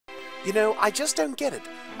You know, I just don't get it.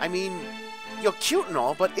 I mean, you're cute and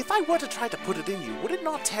all, but if I were to try to put it in you, would it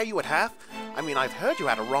not tear you in half? I mean, I've heard you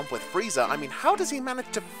had a romp with Frieza. I mean, how does he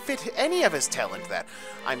manage to fit any of his tail into that?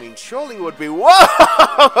 I mean, surely it would be...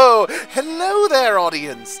 Whoa! Hello there,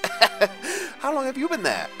 audience! How long have you been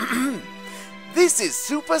there? This is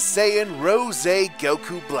Super Saiyan Rosé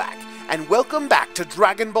Goku Black, and welcome back to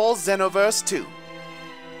Dragon Ball Xenoverse 2.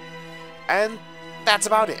 And that's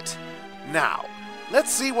about it. Now,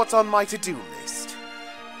 let's see what's on my to-do list.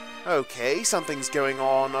 Okay, something's going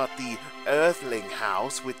on at the Earthling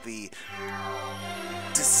house with the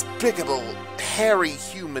despicable, hairy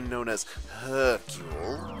human known as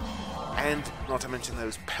Hercule. And not to mention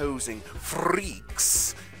those posing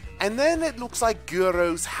freaks. And then it looks like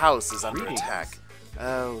Guro's house is under attack.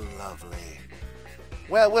 Oh, lovely.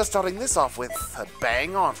 Well, we're starting this off with a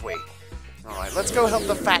bang, aren't we? Alright, let's go help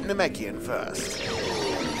the fat Namekian first.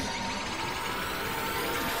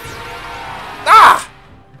 Ah!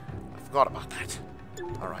 I forgot about that.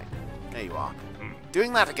 Alright, there you are.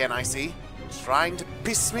 Doing that again, I see. Trying to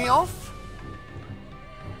piss me off?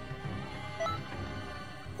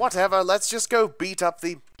 Whatever, let's just go beat up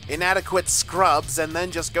the inadequate scrubs and then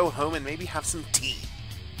just go home and maybe have some tea.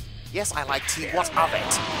 Yes, I like tea. What of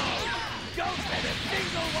it?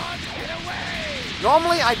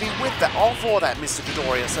 Normally, I'd be with that, all for that, Mr.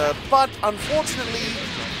 Midoriya, sir, but unfortunately,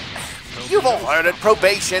 you've all heard it,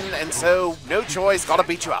 probation, and so, no choice, gotta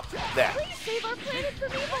beat you up. There. Please save our planet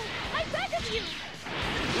from evil! I beg of you!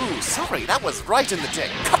 Ooh, sorry, that was right in the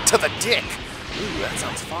dick. Cut to the dick! Ooh, that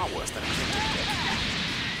sounds far worse than a kick to the dick.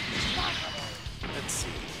 Let's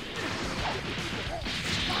see.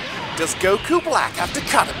 Does Goku Black have to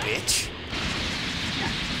cut a bitch?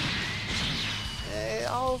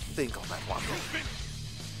 I'll think on that one.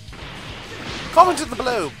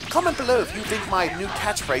 Comment below if you think my new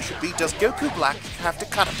catchphrase should be, does Goku Black have to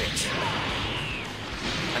cut a bitch?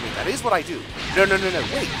 I mean, that is what I do. No,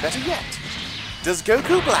 wait, better yet. Does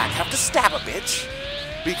Goku Black have to stab a bitch?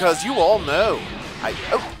 Because you all know.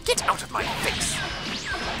 Oh, get out of my face.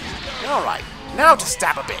 Alright, now to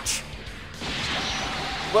stab a bitch.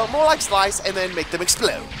 Well, more like slice and then make them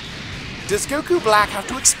explode. Does Goku Black have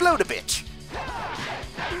to explode a bitch?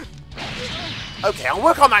 Okay, I'll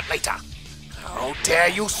work on that later. How dare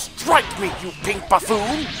you strike me, you pink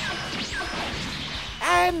buffoon!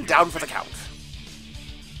 And down for the count.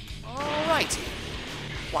 Alrighty.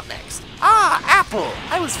 What next? Ah, apple!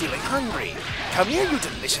 I was feeling hungry. Come here, you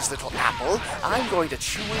delicious little apple. I'm going to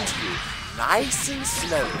chew into you nice and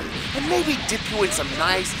slowly, and maybe dip you in some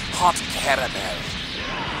nice hot caramel.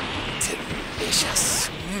 Delicious.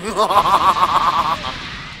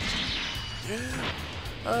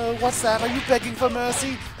 What's that? Are you begging for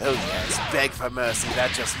mercy? Oh yes, beg for mercy.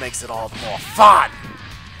 That just makes it all the more fun.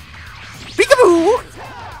 Peekaboo!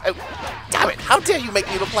 Oh, damn it! How dare you make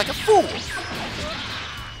me look like a fool?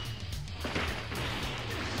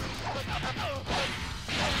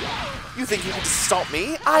 You think you can stop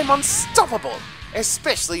me? I'm unstoppable!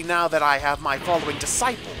 Especially now that I have my following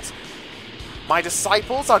disciples. My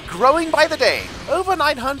disciples are growing by the day. Over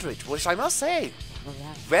 900, which I must say,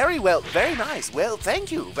 very well, very nice. Well,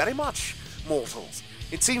 thank you very much, mortals.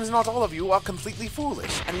 It seems not all of you are completely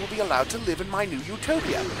foolish and will be allowed to live in my new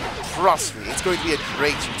utopia. Trust me, it's going to be a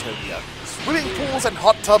great utopia. Swimming pools and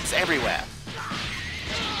hot tubs everywhere.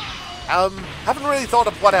 Haven't really thought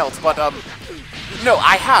of what else, but, no,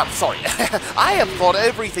 I have, sorry. I have thought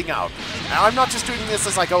everything out. And I'm not just doing this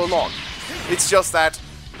as I go along. It's just that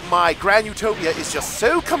my grand utopia is just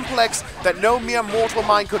so complex that no mere mortal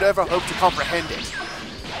mind could ever hope to comprehend it.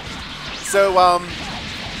 So,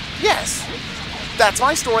 yes. That's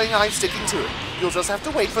my story and I'm sticking to it. You'll just have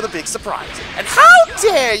to wait for the big surprise. And how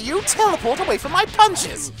dare you teleport away from my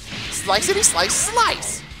punches? Slicey slice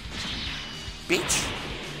slice! Bitch.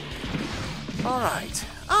 Alright.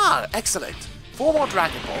 Ah, excellent. 4 more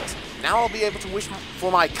Dragon Balls. Now I'll be able to wish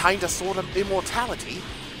for my kinda sorta immortality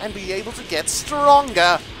and be able to get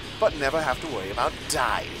stronger, but never have to worry about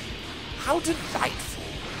dying. How delightful.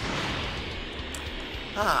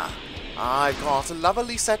 Ah, I've got a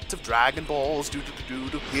lovely set of Dragon Balls,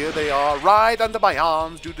 do-do-do-do-do. Here they are, right under my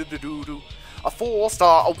arms, do-do-do-do-do. A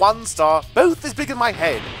 4-star, a 1-star, both as big as my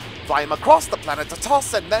head. Fly them across the planet to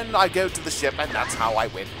toss, and then I go to the ship, and that's how I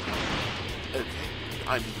win. Okay,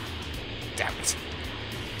 damn it.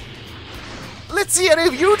 Let's see any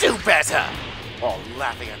of you do better! Or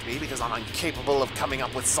laughing at me because I'm incapable of coming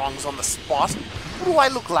up with songs on the spot. What do I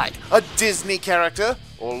look like? A Disney character?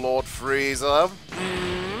 Or Lord Frieza?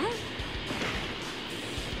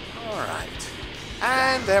 Alright.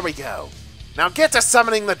 And there we go. Now get to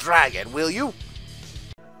summoning the dragon, will you?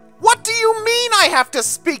 What do you mean I have to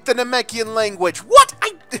speak the Namekian language. What?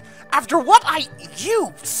 After what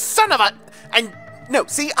you son of a... And, no,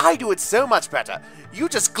 see, I do it so much better. You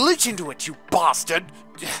just glitch into it, you bastard.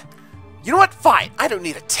 You know what? Fine. I don't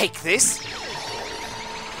need to take this.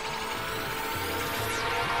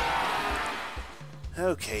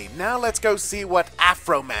 Okay, now let's go see what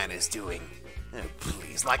Afro Man is doing. Oh,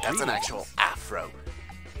 please, like that's an actual afro.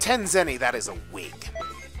 10 zenny, that is a wig.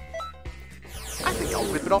 I think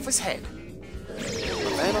I'll rip it off his head.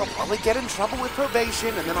 But then I'll probably get in trouble with probation,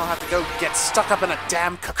 and then I'll have to go get stuck up in a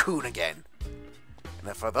damn cocoon again.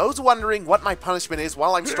 And for those wondering what my punishment is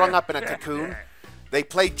while I'm strung up in a cocoon, they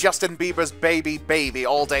play Justin Bieber's Baby Baby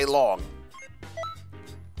all day long.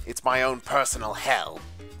 It's my own personal hell.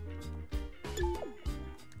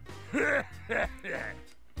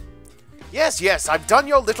 Yes, I've done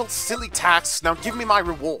your little silly tasks. Now give me my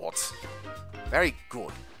rewards. Very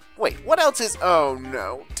good. Wait, what else is... Oh,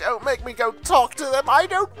 no. Don't make me go talk to them. I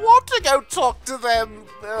don't want to go talk to them.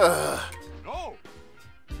 Ugh. No.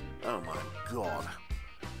 Oh, my God.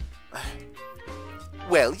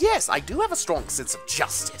 Well, yes, I do have a strong sense of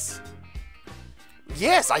justice.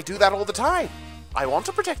 Yes, I do that all the time. I want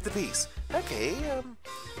to protect the peace. Okay,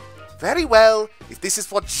 very well. If this is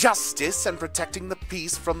for justice and protecting the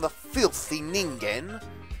peace from the filthy Ningen...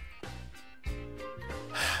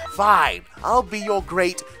 Fine, I'll be your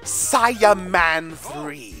great Saiyaman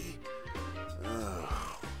 3. Ugh,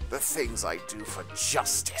 the things I do for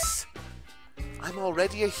justice. I'm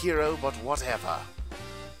already a hero, but whatever.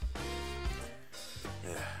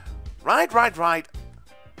 Right.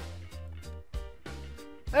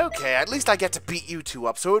 Okay, at least I get to beat you two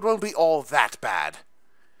up, so it won't be all that bad.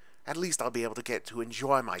 At least I'll be able to get to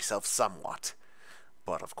enjoy myself somewhat.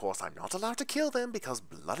 But of course I'm not allowed to kill them because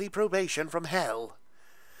bloody probation from hell.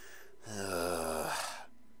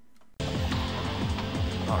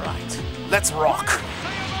 Alright, let's rock.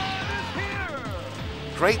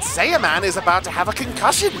 Great Saiyaman is about to have a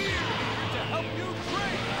concussion.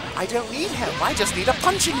 I don't need help, I just need a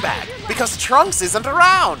punching bag, because Trunks isn't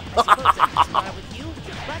around.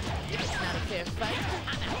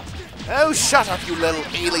 Oh, shut up, you little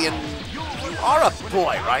alien. You are a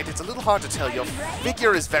boy, right? It's a little hard to tell. Your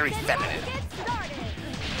figure is very feminine.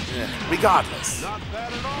 Regardless. Not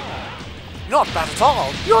bad at all. Not bad at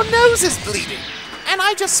all? Your nose is bleeding. And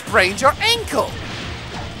I just sprained your ankle.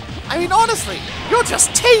 I mean, honestly, you're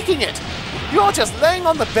just taking it. You're just laying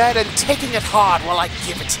on the bed and taking it hard while I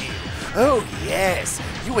give it to you. Oh, yes.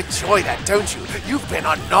 You enjoy that, don't you? You've been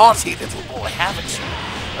a naughty little boy, haven't you?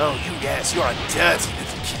 Oh, yes, you're a dirty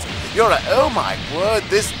little kitten. You're a... Oh, my word,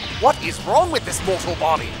 this... What is wrong with this mortal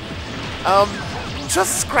body?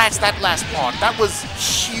 Just scratch that last part. That was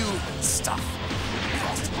human stuff.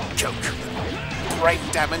 Goku. Brain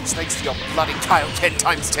damage thanks to your bloody Kaioken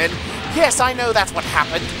times 10. Yes, I know that's what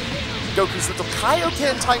happened. Goku's little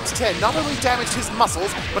Kaioken times 10 not only damaged his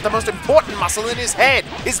muscles, but the most important muscle in his head,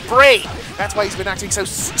 his brain. That's why he's been acting so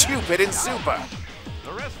stupid in Super.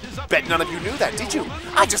 Bet none of you knew that, did you?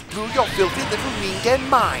 I just blew your filthy little Ningen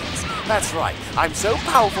minds. That's right, I'm so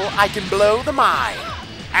powerful I can blow the mind.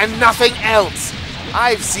 And nothing else.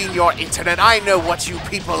 I've seen your internet, I know what you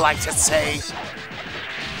people like to say.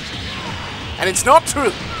 And it's not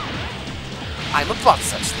true. I'm above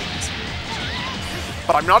such things.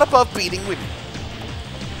 But I'm not above beating women.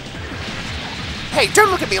 Hey, don't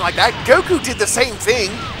look at me like that. Goku did the same thing.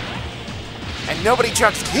 And nobody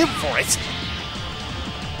judged him for it.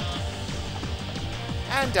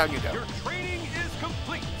 And down you go. Your training is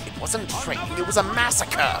complete. It wasn't training, it was a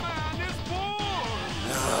massacre.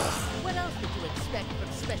 What else would you expect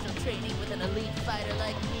from special training with an elite fighter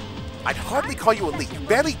like me? I'd hardly call you elite. You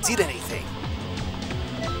barely did anything.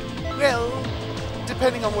 Well,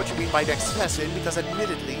 depending on what you mean by next lesson, because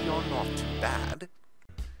admittedly, you're not too bad.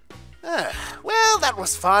 Well, that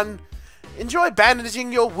was fun. Enjoy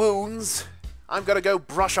bandaging your wounds. I'm gonna go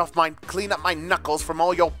clean up my knuckles from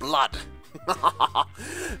all your blood.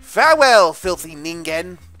 Farewell, filthy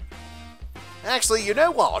Ningen. Actually, you know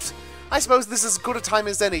what? I suppose this is as good a time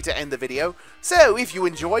as any to end the video. So, if you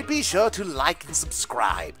enjoyed, be sure to like and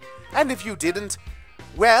subscribe. And if you didn't,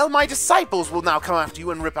 well, my disciples will now come after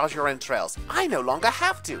you and rip out your entrails. I no longer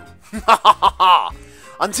have to.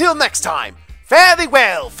 Until next time, fare thee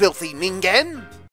well, filthy Ningen.